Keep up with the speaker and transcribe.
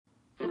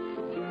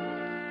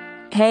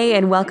Hey,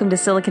 and welcome to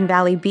Silicon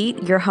Valley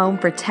Beat, your home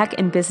for tech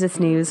and business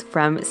news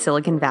from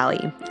Silicon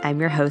Valley. I'm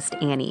your host,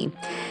 Annie.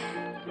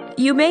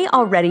 You may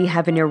already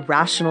have an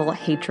irrational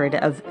hatred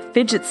of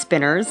fidget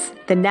spinners,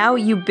 the now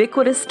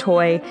ubiquitous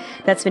toy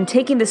that's been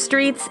taking the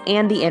streets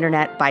and the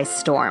internet by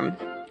storm.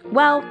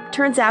 Well,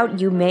 turns out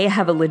you may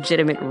have a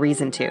legitimate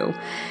reason to.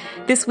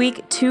 This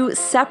week, two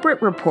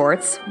separate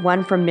reports,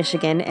 one from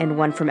Michigan and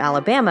one from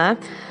Alabama,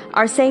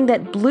 are saying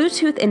that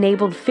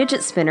Bluetooth-enabled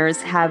fidget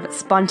spinners have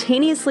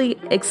spontaneously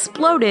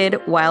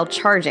exploded while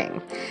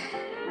charging.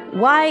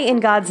 Why in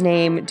God's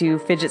name do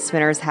fidget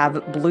spinners have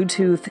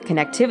Bluetooth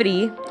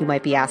connectivity, you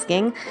might be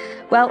asking?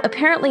 Well,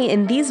 apparently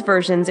in these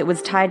versions it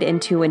was tied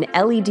into an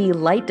LED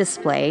light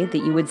display that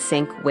you would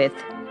sync with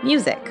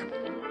music.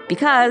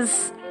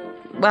 Because,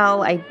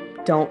 well, I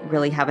don't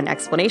really have an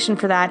explanation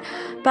for that,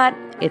 but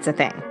it's a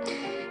thing.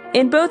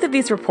 In both of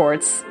these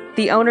reports,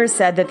 the owners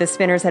said that the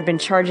spinners had been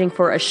charging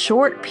for a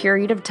short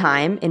period of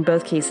time, in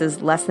both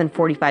cases less than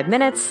 45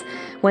 minutes,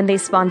 when they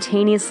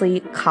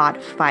spontaneously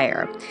caught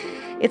fire.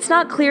 It's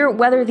not clear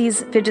whether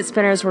these fidget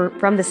spinners were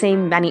from the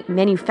same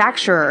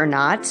manufacturer or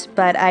not,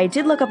 but I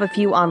did look up a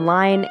few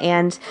online,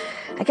 and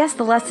I guess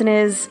the lesson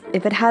is,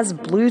 if it has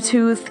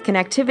Bluetooth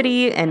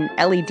connectivity and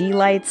LED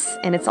lights,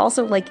 and it's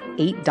also like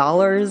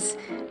 $8,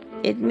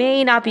 it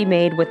may not be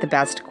made with the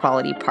best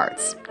quality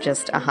parts.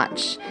 Just a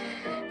hunch.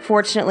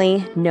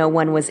 Fortunately, no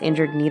one was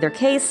injured in either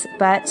case,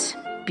 but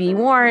be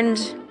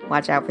warned,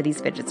 watch out for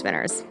these fidget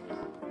spinners.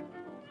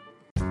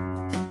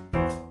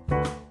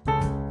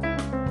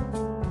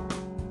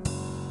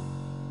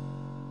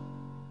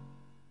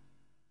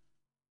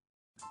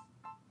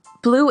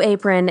 Blue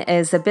Apron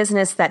is a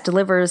business that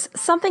delivers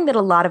something that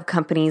a lot of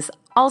companies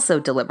also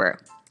deliver: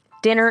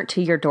 dinner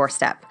to your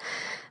doorstep.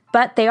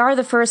 But they are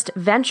the first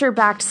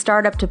venture-backed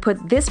startup to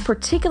put this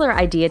particular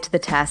idea to the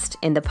test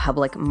in the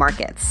public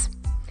markets.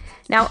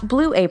 Now,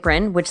 Blue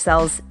Apron, which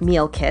sells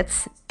meal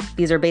kits,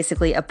 these are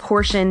basically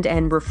apportioned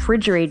and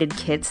refrigerated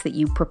kits that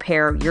you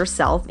prepare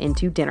yourself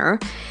into dinner,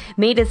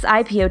 made its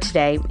IPO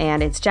today,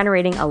 and it's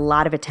generating a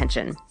lot of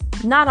attention.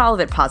 Not all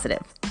of it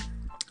positive.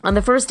 On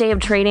the first day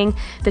of trading,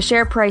 the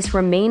share price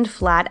remained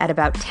flat at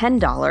about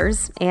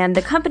 $10, and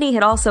the company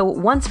had also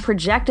once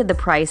projected the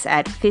price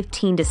at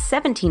 $15 to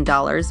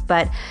 $17,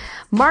 but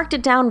marked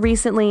it down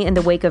recently in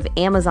the wake of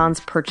Amazon's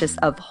purchase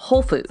of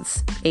Whole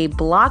Foods, a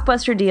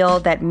blockbuster deal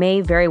that may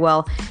very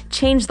well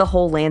change the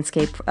whole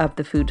landscape of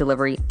the food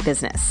delivery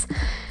business.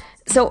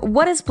 So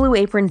what does Blue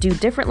Apron do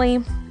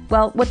differently?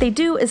 Well, what they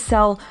do is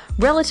sell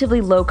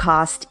relatively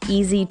low-cost,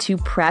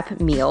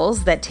 easy-to-prep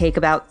meals that take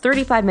about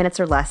 35 minutes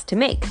or less to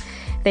make.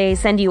 They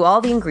send you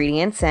all the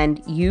ingredients and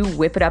you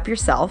whip it up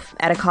yourself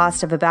at a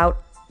cost of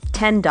about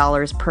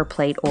 $10 per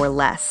plate or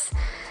less.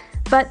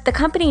 But the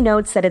company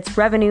notes that its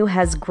revenue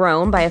has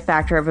grown by a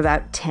factor of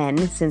about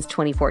 10 since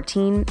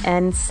 2014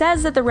 and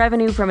says that the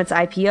revenue from its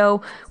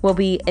IPO will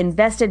be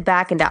invested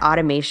back into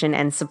automation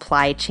and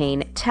supply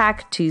chain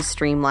tech to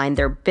streamline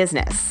their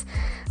business.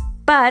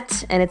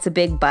 But, and it's a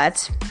big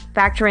but,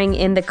 factoring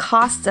in the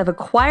costs of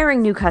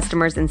acquiring new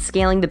customers and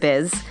scaling the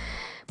biz,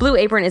 Blue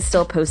Apron is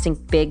still posting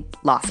big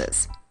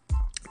losses.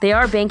 They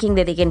are banking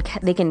that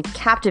they can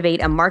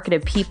captivate a market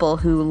of people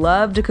who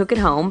love to cook at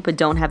home but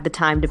don't have the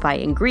time to buy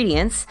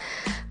ingredients.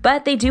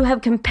 But they do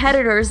have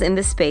competitors in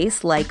this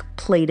space like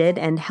Plated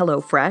and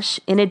HelloFresh,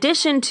 in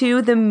addition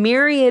to the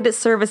myriad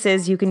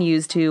services you can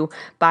use to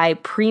buy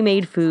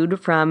pre-made food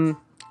from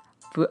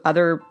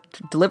other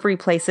delivery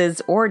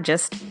places or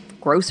just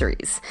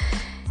groceries.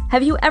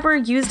 Have you ever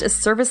used a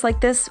service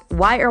like this?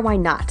 Why or why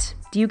not?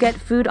 Do you get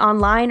food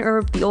online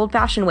or the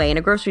old-fashioned way in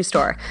a grocery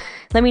store?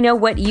 Let me know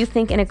what you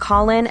think in a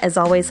call-in. As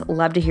always,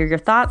 love to hear your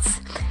thoughts.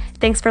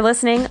 Thanks for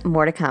listening.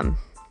 More to come.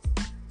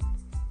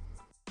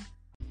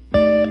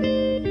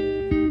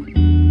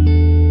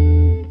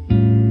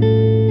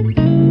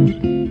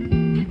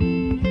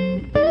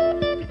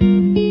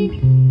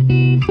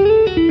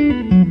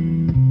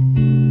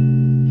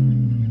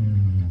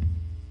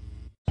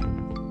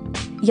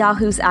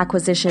 Yahoo's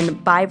acquisition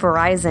by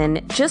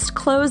Verizon just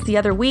closed the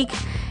other week,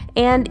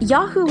 and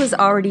Yahoo is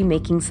already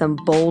making some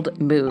bold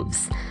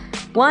moves.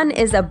 One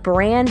is a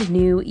brand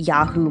new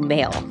Yahoo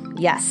Mail.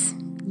 Yes,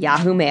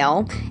 Yahoo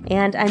Mail.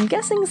 And I'm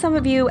guessing some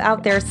of you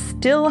out there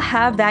still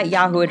have that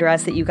Yahoo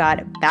address that you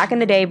got back in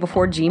the day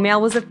before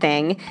Gmail was a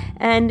thing,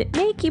 and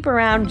may keep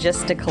around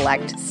just to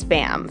collect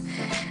spam.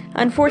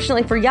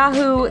 Unfortunately for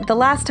Yahoo, the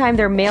last time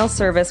their mail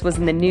service was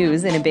in the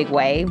news in a big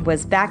way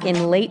was back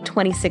in late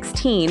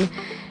 2016,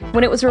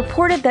 when it was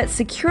reported that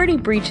security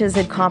breaches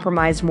had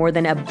compromised more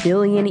than 1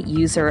 billion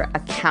user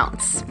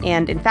accounts.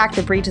 And in fact,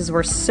 the breaches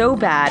were so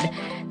bad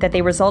that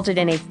they resulted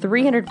in a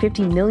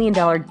 $350 million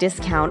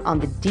discount on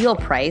the deal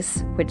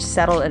price, which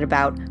settled at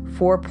about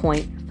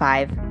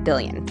 $4.5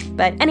 billion.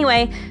 But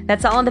anyway,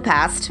 that's all in the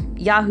past.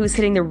 Yahoo's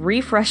hitting the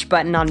refresh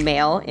button on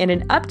Mail in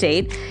an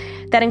update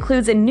that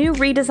includes a new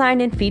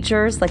redesign and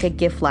features like a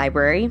GIF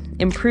library,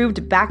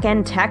 improved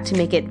back-end tech to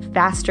make it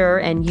faster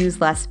and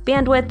use less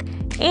bandwidth,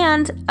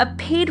 and a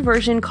paid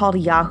version called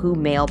Yahoo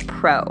Mail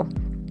Pro.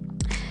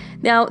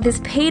 Now, this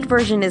paid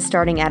version is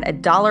starting at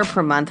 $1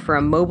 per month for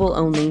a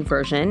mobile-only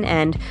version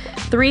and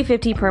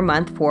 $3.50 per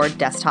month for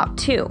desktop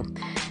too.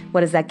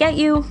 What does that get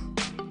you?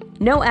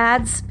 No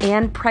ads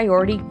and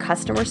priority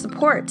customer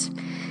support.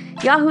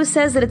 Yahoo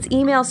says that its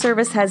email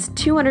service has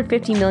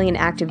 250 million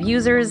active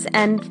users,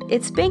 and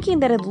it's banking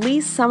that at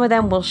least some of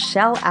them will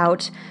shell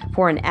out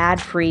for an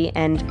ad-free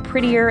and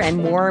prettier and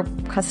more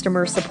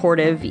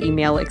customer-supportive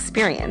email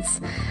experience.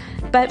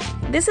 But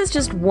this is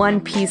just one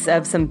piece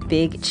of some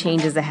big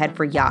changes ahead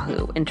for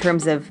Yahoo in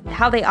terms of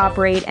how they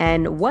operate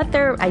and what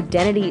their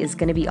identity is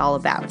going to be all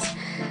about.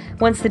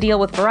 Once the deal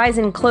with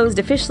Verizon closed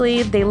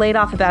officially, they laid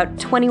off about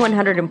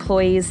 2,100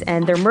 employees,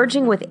 and they're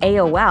merging with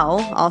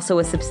AOL, also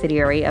a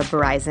subsidiary of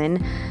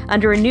Verizon,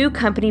 under a new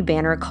company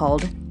banner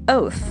called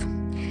Oath.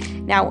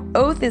 Now,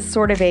 Oath is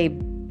sort of a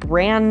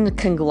brand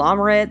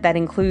conglomerate that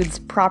includes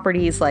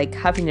properties like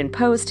Huffington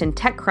Post and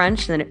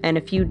TechCrunch and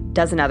a few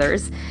dozen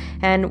others.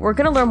 And we're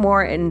going to learn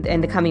more in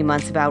the coming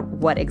months about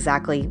what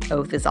exactly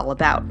Oath is all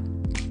about.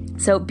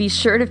 So be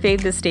sure to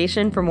fave this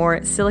station for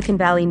more Silicon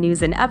Valley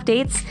news and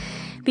updates.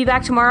 Be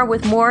back tomorrow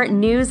with more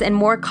news and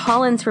more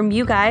call-ins from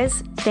you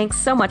guys. Thanks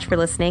so much for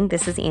listening.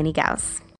 This is Annie Gauss.